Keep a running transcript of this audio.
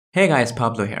Hey guys,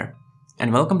 Pablo here,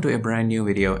 and welcome to a brand new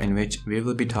video in which we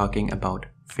will be talking about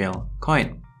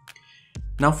Philcoin.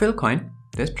 Now Philcoin,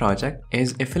 this project,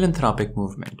 is a philanthropic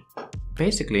movement.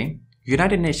 Basically,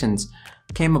 United Nations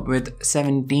came up with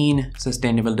 17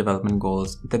 sustainable development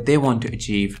goals that they want to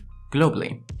achieve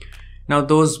globally. Now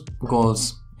those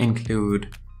goals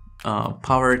include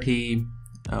poverty,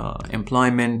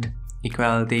 employment,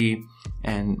 equality,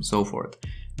 and so forth.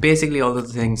 Basically all of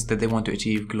the things that they want to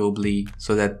achieve globally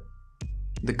so that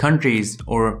the countries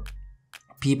or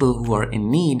people who are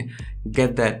in need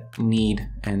get that need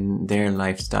and their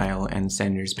lifestyle and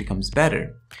standards becomes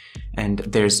better, and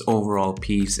there's overall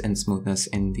peace and smoothness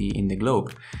in the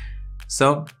globe.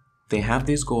 So they have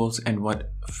these goals, and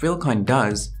what Philcoin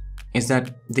does is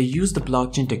that they use the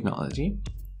blockchain technology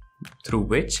through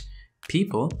which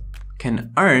people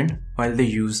can earn while they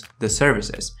use the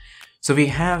services. So we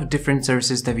have different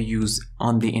services that we use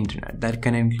on the internet that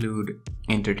can include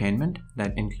entertainment,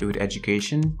 that include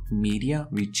education, media,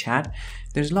 we chat.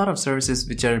 There's a lot of services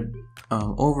which are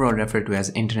overall referred to as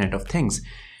Internet of Things.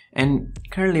 And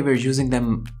currently we're using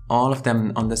them, all of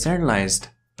them, on the centralized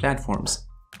platforms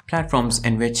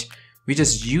in which we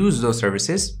just use those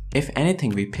services. If anything,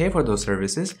 we pay for those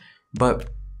services, but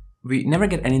we never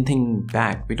get anything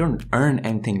back. We don't earn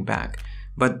anything back.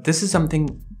 But this is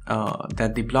something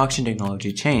that the blockchain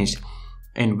technology changed,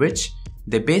 in which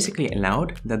they basically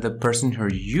allowed that the person who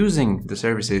are using the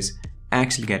services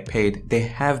actually get paid. They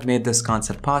have made this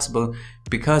concept possible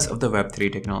because of the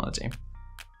Web3 technology.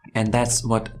 And that's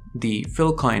what the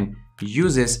Philcoin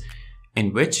uses,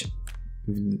 in which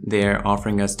they're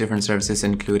offering us different services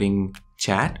including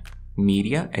chat,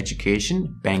 media,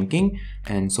 education, banking,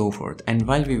 and so forth. And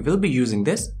while we will be using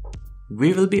this,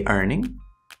 we will be earning,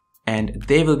 and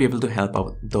they will be able to help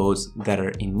out those that are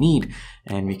in need,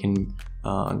 and we can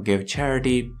give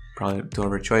charity probably to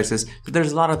our choices. So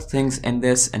there's a lot of things in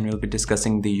this, and we'll be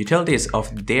discussing the utilities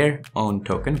of their own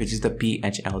token, which is the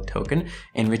PHL token,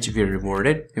 in which we're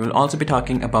rewarded. We will also be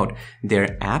talking about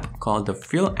their app called the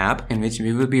PHILapp, in which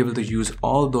we will be able to use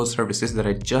all those services that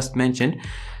I just mentioned.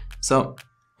 So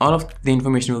all of the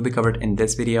information will be covered in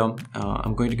this video.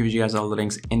 I'm going to give you guys all the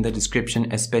links in the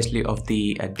description, especially of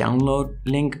the download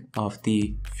link of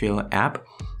the PHILapp,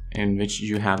 in which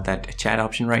you have that chat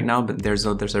option right now, but there's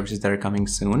other services that are coming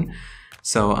soon.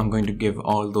 So I'm going to give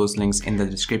all those links in the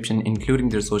description, including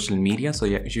their social media, so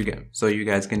you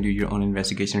guys can do your own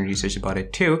investigation and research about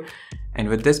it too. And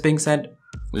with this being said,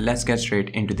 let's get straight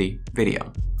into the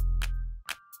video.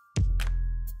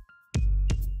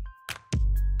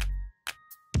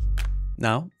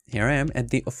 Now, here I am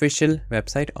at the official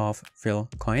website of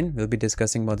Philcoin. We'll be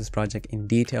discussing about this project in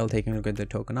detail, taking a look at the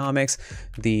tokenomics,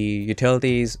 the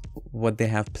utilities, what they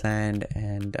have planned,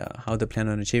 and how they plan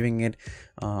on achieving it,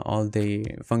 all the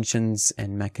functions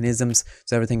and mechanisms.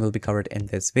 So everything will be covered in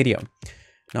this video.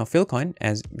 Now, Philcoin,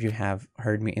 as you have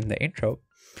heard me in the intro,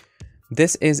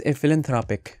 this is a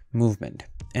philanthropic movement.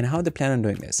 And how they plan on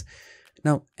doing this?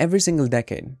 Now, every single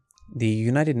decade, the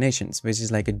United Nations, which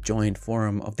is like a joint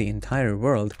forum of the entire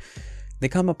world, they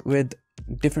come up with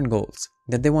different goals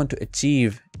that they want to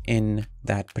achieve in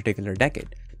that particular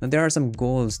decade. Now, there are some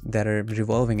goals that are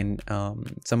revolving, and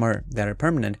some are that are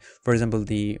permanent. For example,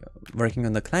 the working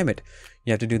on the climate,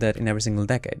 you have to do that in every single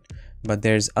decade. But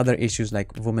there's other issues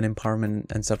like women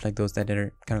empowerment and stuff like those that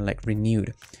are kind of like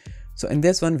renewed. So in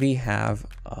this one, we have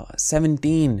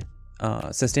 17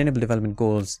 sustainable development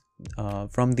goals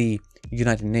from the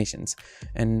United Nations.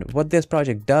 And what this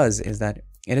project does is that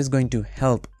it is going to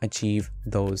help achieve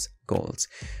those goals.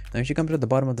 Now, if you come to the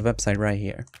bottom of the website right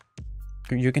here,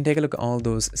 you can take a look at all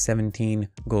those 17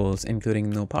 goals, including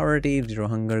no poverty, zero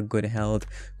hunger, good health,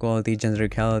 quality, gender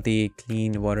equality,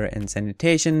 clean water and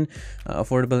sanitation,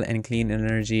 affordable and clean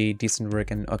energy, decent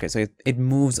work, and okay, so it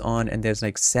moves on, and there's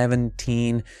like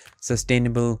 17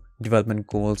 sustainable development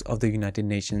goals of the United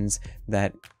Nations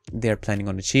that they're planning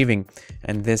on achieving,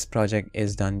 and this project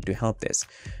is done to help this.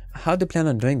 How they plan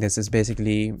on doing this is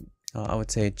basically, I would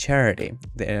say, charity.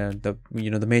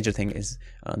 The major thing is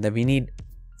that we need,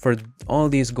 for all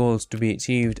these goals to be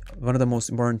achieved, one of the most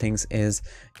important things is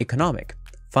economic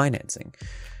financing.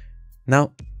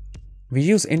 Now, we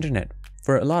use internet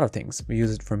for a lot of things. We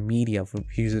use it for media, we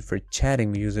use it for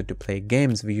chatting, we use it to play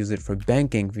games, we use it for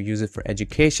banking, we use it for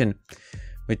education,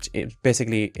 which is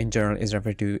basically in general is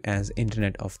referred to as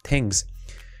Internet of Things.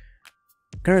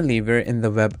 Currently, we're in the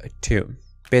Web 2.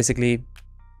 Basically,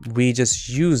 we just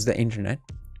use the internet.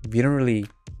 We don't really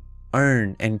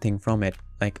earn anything from it.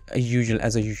 Like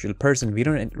as a usual person, we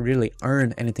don't really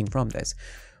earn anything from this.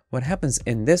 What happens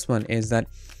in this one is that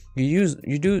You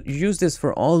use this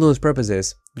for all those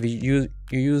purposes. You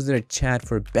use their chat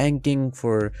for banking,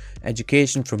 for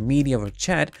education, for media, for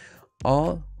chat,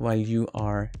 all while you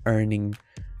are earning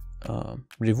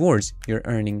rewards. You're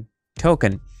earning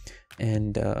token,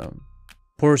 and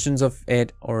portions of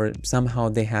it, or somehow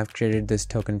they have created this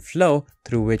token flow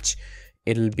through which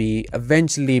it'll be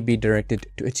eventually be directed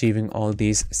to achieving all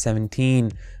these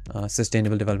 17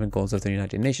 sustainable development goals of the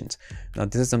United Nations. Now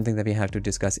this is something that we have to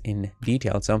discuss in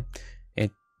detail. So it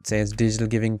says digital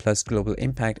giving plus global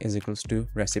impact is equals to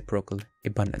reciprocal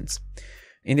abundance.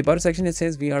 In the bottom section, it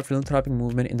says we are philanthropic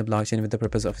movement in the blockchain with the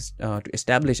purpose of to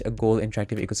establish a goal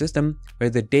interactive ecosystem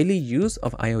where the daily use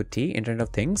of IoT, Internet of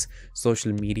Things,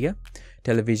 social media,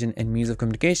 television, and means of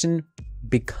communication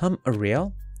become a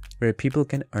real, where people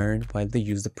can earn while they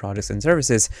use the products and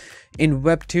services. In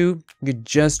Web 2, you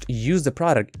just use the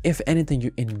product. If anything,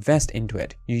 you invest into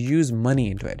it. You use money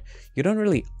into it. You don't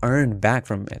really earn back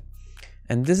from it.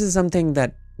 And this is something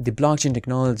that the blockchain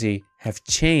technology have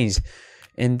changed.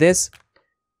 In this,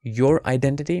 your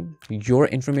identity, your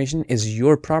information is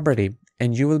your property,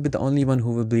 and you will be the only one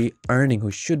who will be earning, who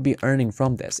should be earning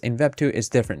from this. In Web 2, it's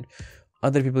different.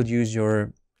 Other people use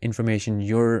your information,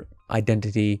 your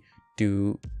identity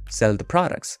to sell the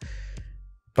products.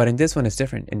 But in this one, it's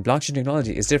different. In blockchain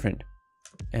technology, it's different.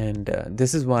 And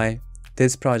this is why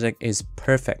this project is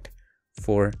perfect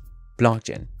for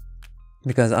blockchain,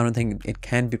 because I don't think it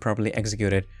can be properly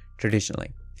executed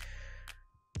traditionally.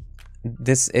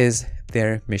 This is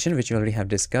their mission, which we already have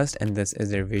discussed, and this is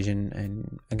their vision.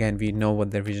 And again, we know what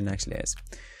their vision actually is.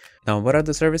 Now, what are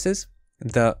the services?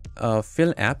 The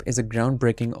PHILapp is a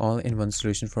groundbreaking all-in-one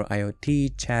solution for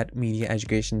IoT, chat, media,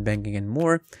 education, banking, and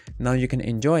more. Now you can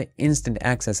enjoy instant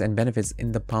access and benefits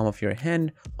in the palm of your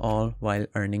hand, all while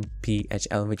earning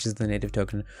PHL, which is the native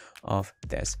token of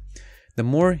this. The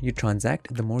more you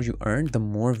transact, the more you earn, the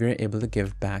more we're able to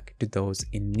give back to those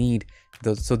in need.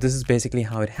 So this is basically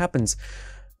how it happens.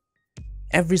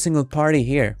 Every single party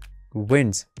here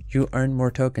wins. You earn more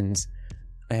tokens.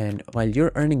 And while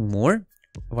you're earning more,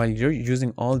 while you're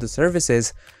using all the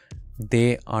services,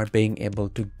 they are being able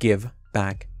to give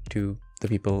back to the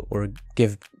people, or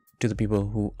give to the people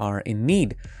who are in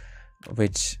need,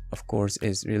 which of course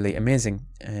is really amazing.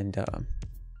 And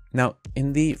now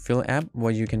in the PHILapp,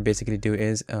 what you can basically do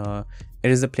is it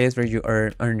is a place where you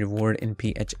earn reward in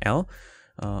PHL.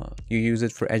 You use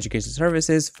it for education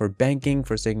services, for banking,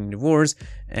 for staking rewards,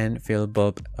 and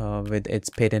PhilBulb with its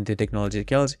patented technology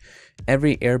kills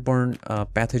every airborne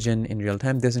pathogen in real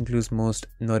time. This includes most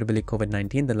notably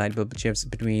COVID-19, the light bulb chips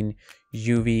between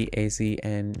UV, AC,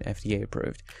 and FDA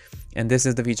approved. And this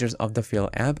is the features of the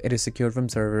PHILapp. It is secure from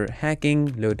server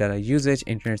hacking, low data usage,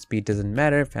 internet speed doesn't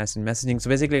matter, fast in messaging. So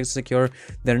basically it's secure.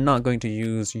 They're not going to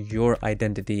use your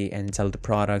identity and sell the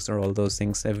products or all those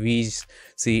things that we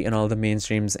see in all the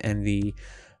mainstreams and the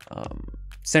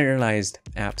centralized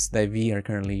apps that we are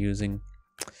currently using.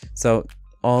 So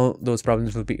all those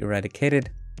problems will be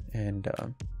eradicated, and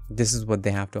this is what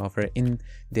they have to offer in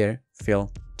their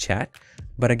Phil chat.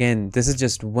 But again, this is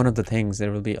just one of the things.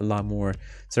 There will be a lot more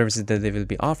services that they will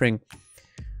be offering.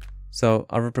 So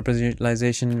our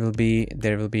propositionalization will be,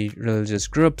 there will be religious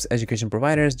groups, education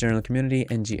providers, general community,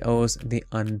 NGOs, the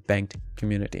unbanked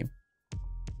community.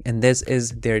 And this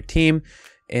is their team.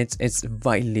 It's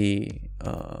vitally,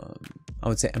 I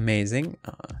would say, amazing.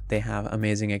 They have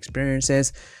amazing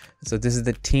experiences. So this is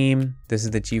the team. This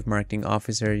is the chief marketing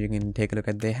officer. You can take a look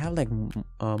at. They have like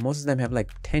most of them have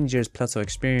like 10 years plus of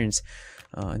experience.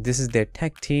 This is their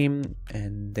tech team,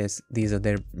 and these are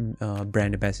their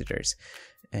brand ambassadors,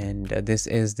 and this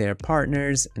is their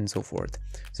partners and so forth.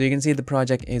 So you can see the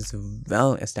project is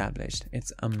well established.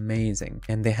 It's amazing,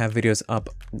 and they have videos up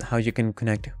how you can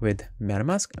connect with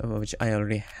MetaMask, which I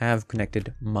already have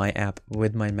connected my app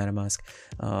with my MetaMask.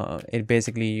 It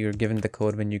basically, you're given the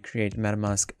code when you create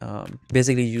MetaMask.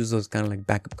 Basically use those kind of like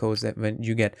backup codes that when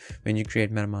you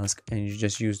create MetaMask, and you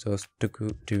just use those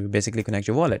to basically connect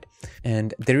your wallet.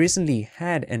 And they recently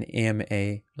had an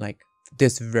AMA like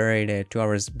this very day, 2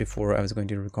 hours before I was going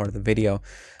to record the video,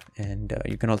 and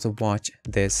you can also watch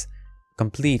this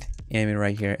complete AMA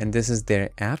right here. And this is their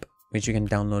app, which you can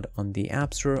download on the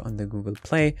App Store, on the Google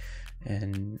Play,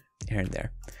 and here and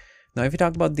there. Now if you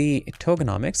talk about the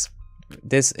tokenomics,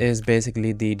 this is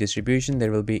basically the distribution.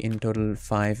 There will be in total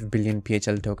 5 billion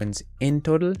PHL tokens in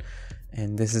total,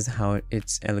 and this is how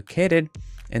it's allocated.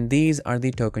 And these are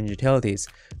the token utilities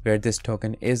where this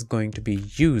token is going to be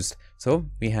used. So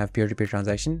we have peer-to-peer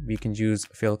transaction. We can use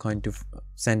Philcoin to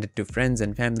send it to friends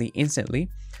and family instantly.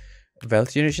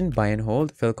 Wealth generation, buy and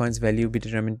hold. Philcoin's value be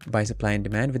determined by supply and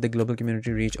demand. With the global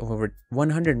community reach of over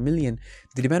 100 million,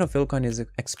 the demand of Philcoin is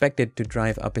expected to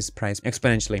drive up its price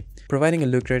exponentially, providing a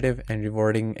lucrative and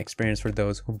rewarding experience for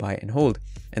those who buy and hold.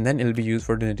 And then it'll be used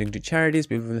for donating to charities.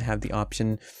 People will have the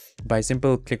option by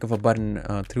simple click of a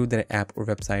button through their app or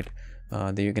website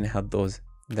that you can help those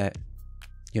that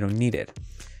need it.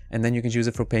 And then you can use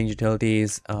it for paying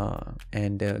utilities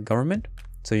and government.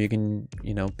 So you can,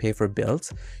 pay for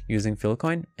bills using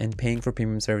Philcoin and paying for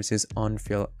premium services on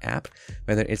PHILapp,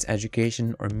 whether it's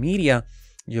education or media.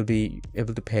 You'll be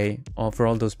able to pay for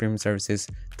all those premium services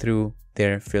through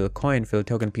their Philcoin, Phil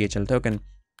token, PHL token.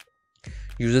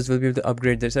 Users will be able to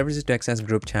upgrade their services to access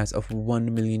group chats of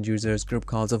 1 million users, group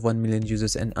calls of 1 million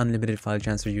users, and unlimited file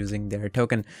transfer using their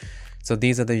token. So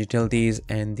these are the utilities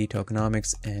and the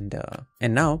tokenomics, and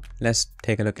now let's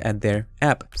take a look at their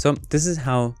app. So this is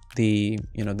how the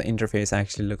the interface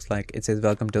actually looks like. It says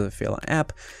welcome to the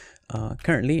PHILapp.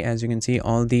 Currently, as you can see,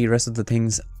 all the rest of the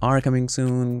things are coming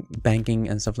soon, banking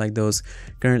and stuff like those.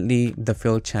 Currently, the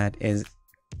Phil chat is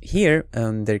here.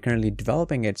 They're currently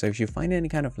developing it, so if you find any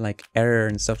kind of like error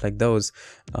and stuff like those,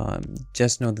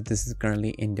 just know that this is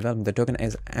currently in development. The token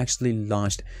is actually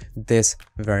launched this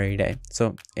very day,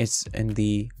 so it's in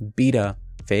the beta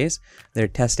phase. They're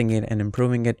testing it and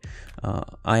improving it.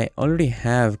 I already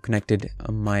have connected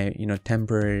my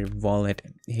temporary wallet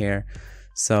here,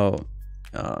 so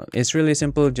it's really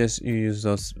simple. Just you use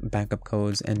those backup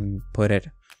codes and put it,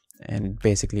 and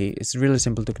basically it's really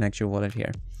simple to connect your wallet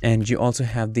here. And you also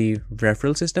have the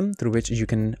referral system through which you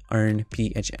can earn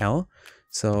PHL.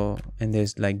 So, and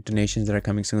there's like donations that are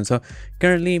coming soon. So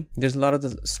currently there's a lot of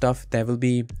the stuff that will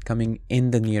be coming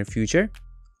in the near future,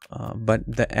 but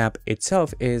the app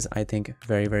itself is, I think,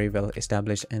 very, very well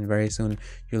established, and very soon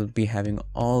you'll be having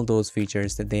all those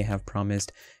features that they have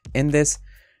promised in this.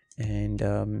 And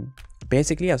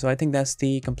basically, yeah, so I think that's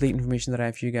the complete information that I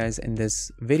have for you guys in this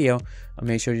video.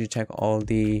 Make sure you check all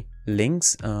the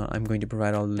links. I'm going to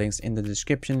provide all the links in the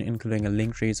description, including a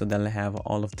link tree, so that'll have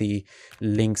all of the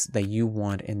links that you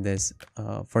want in this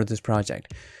for this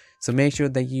project. So make sure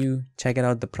that you check it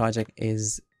out. The project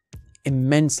is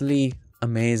immensely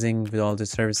amazing with all the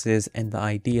services and the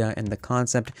idea and the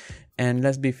concept, and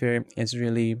let's be fair, it's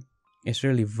really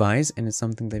wise, and it's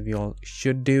something that we all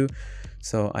should do.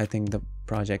 So I think the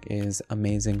project is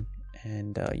amazing,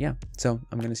 and yeah, so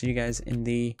I'm gonna see you guys in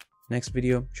the next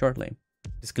video shortly.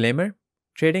 Disclaimer: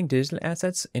 trading digital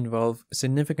assets involve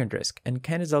significant risk and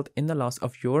can result in the loss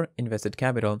of your invested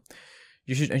capital.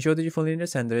 You should ensure that you fully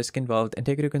understand the risk involved and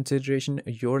take into consideration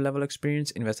your level of experience,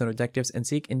 investment objectives, and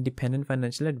seek independent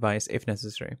financial advice if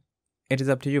necessary. It is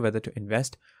up to you whether to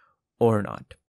invest or not.